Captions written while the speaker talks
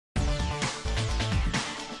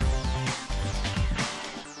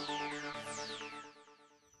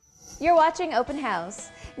You're watching Open House.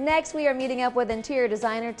 Next, we are meeting up with interior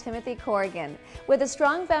designer Timothy Corrigan. With a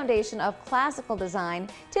strong foundation of classical design,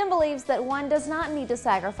 Tim believes that one does not need to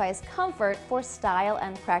sacrifice comfort for style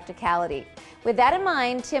and practicality. With that in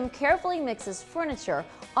mind, Tim carefully mixes furniture,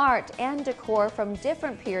 art, and decor from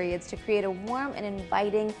different periods to create a warm and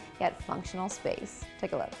inviting yet functional space.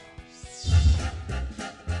 Take a look.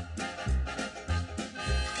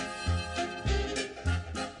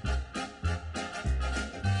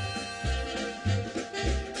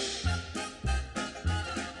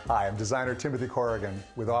 Hi, I'm designer Timothy Corrigan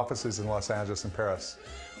with offices in Los Angeles and Paris.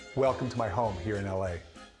 Welcome to my home here in LA.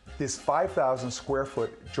 This 5,000 square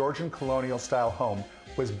foot Georgian colonial style home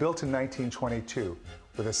was built in 1922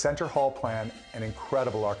 with a center hall plan and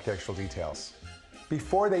incredible architectural details.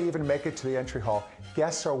 Before they even make it to the entry hall,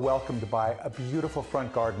 guests are welcome to buy a beautiful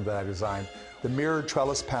front garden that I designed. The mirrored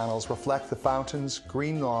trellis panels reflect the fountains,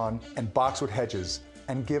 green lawn, and boxwood hedges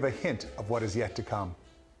and give a hint of what is yet to come.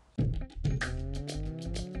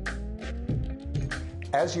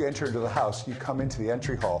 As you enter into the house, you come into the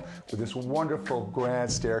entry hall with this wonderful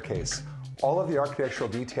grand staircase. All of the architectural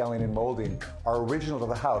detailing and molding are original to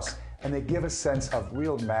the house, and they give a sense of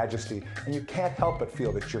real majesty, and you can't help but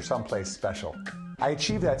feel that you're someplace special. I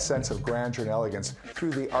achieve that sense of grandeur and elegance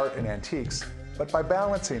through the art and antiques, but by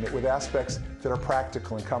balancing it with aspects that are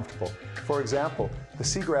practical and comfortable. For example, the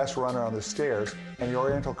seagrass runner on the stairs and the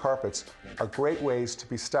oriental carpets are great ways to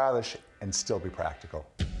be stylish and still be practical.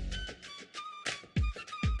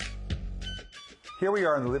 Here we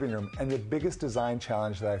are in the living room, and the biggest design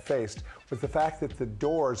challenge that I faced was the fact that the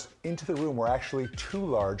doors into the room were actually too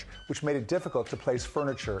large, which made it difficult to place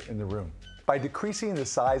furniture in the room. By decreasing the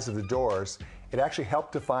size of the doors, it actually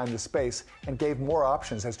helped define the space and gave more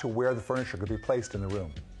options as to where the furniture could be placed in the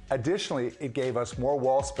room. Additionally, it gave us more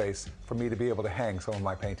wall space for me to be able to hang some of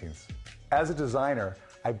my paintings. As a designer,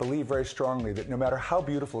 I believe very strongly that no matter how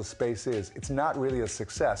beautiful a space is, it's not really a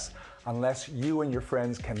success unless you and your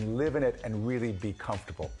friends can live in it and really be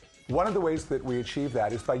comfortable. One of the ways that we achieve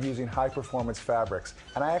that is by using high-performance fabrics.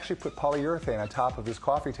 And I actually put polyurethane on top of this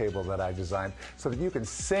coffee table that I designed so that you can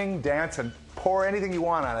sing, dance, and pour anything you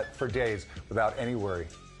want on it for days without any worry.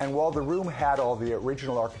 And while the room had all the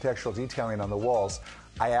original architectural detailing on the walls,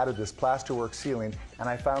 I added this plasterwork ceiling, and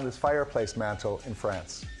I found this fireplace mantle in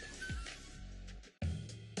France.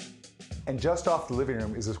 And just off the living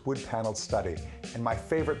room is this wood-paneled study. And my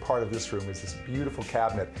favorite part of this room is this beautiful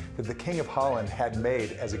cabinet that the King of Holland had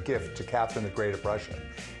made as a gift to Catherine the Great of Russia.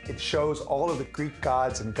 It shows all of the Greek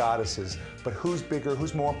gods and goddesses, but who's bigger,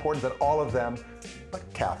 who's more important than all of them? But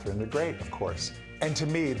Catherine the Great, of course. And to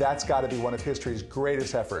me, that's got to be one of history's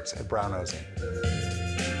greatest efforts at brown-nosing.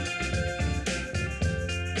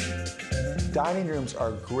 Dining rooms are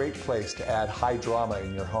a great place to add high drama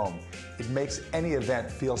in your home. It makes any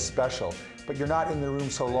event feel special, but you're not in the room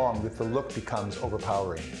so long that the look becomes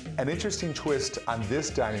overpowering. An interesting twist on this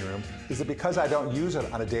dining room is that because I don't use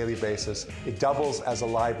it on a daily basis, it doubles as a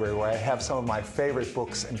library where I have some of my favorite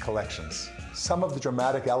books and collections. Some of the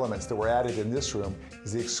dramatic elements that were added in this room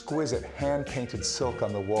is the exquisite hand-painted silk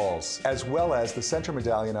on the walls, as well as the center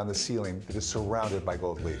medallion on the ceiling that is surrounded by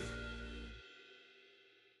gold leaf.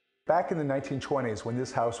 Back in the 1920s, when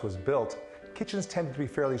this house was built, kitchens tended to be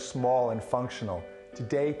fairly small and functional.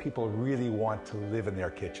 Today, people really want to live in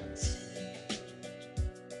their kitchens.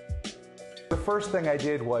 The first thing I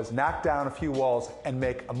did was knock down a few walls and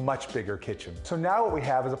make a much bigger kitchen. So now what we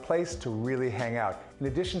have is a place to really hang out. In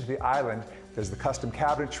addition to the island, there's the custom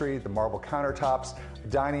cabinetry, the marble countertops, a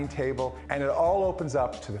dining table, and it all opens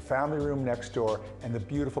up to the family room next door and the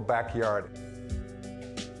beautiful backyard.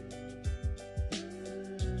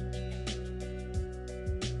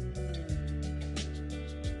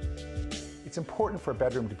 It's important for a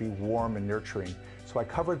bedroom to be warm and nurturing, so I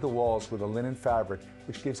covered the walls with a linen fabric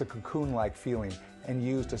which gives a cocoon-like feeling and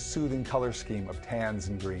used a soothing color scheme of tans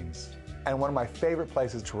and greens. And one of my favorite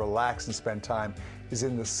places to relax and spend time is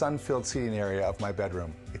in the sun-filled seating area of my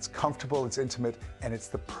bedroom. It's comfortable, it's intimate, and it's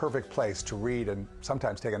the perfect place to read and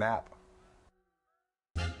sometimes take a nap.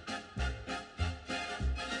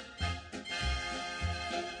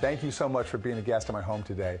 Thank you so much for being a guest in my home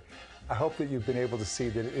today. I hope that you've been able to see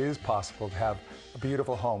that it is possible to have a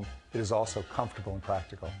beautiful home that is also comfortable and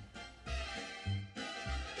practical.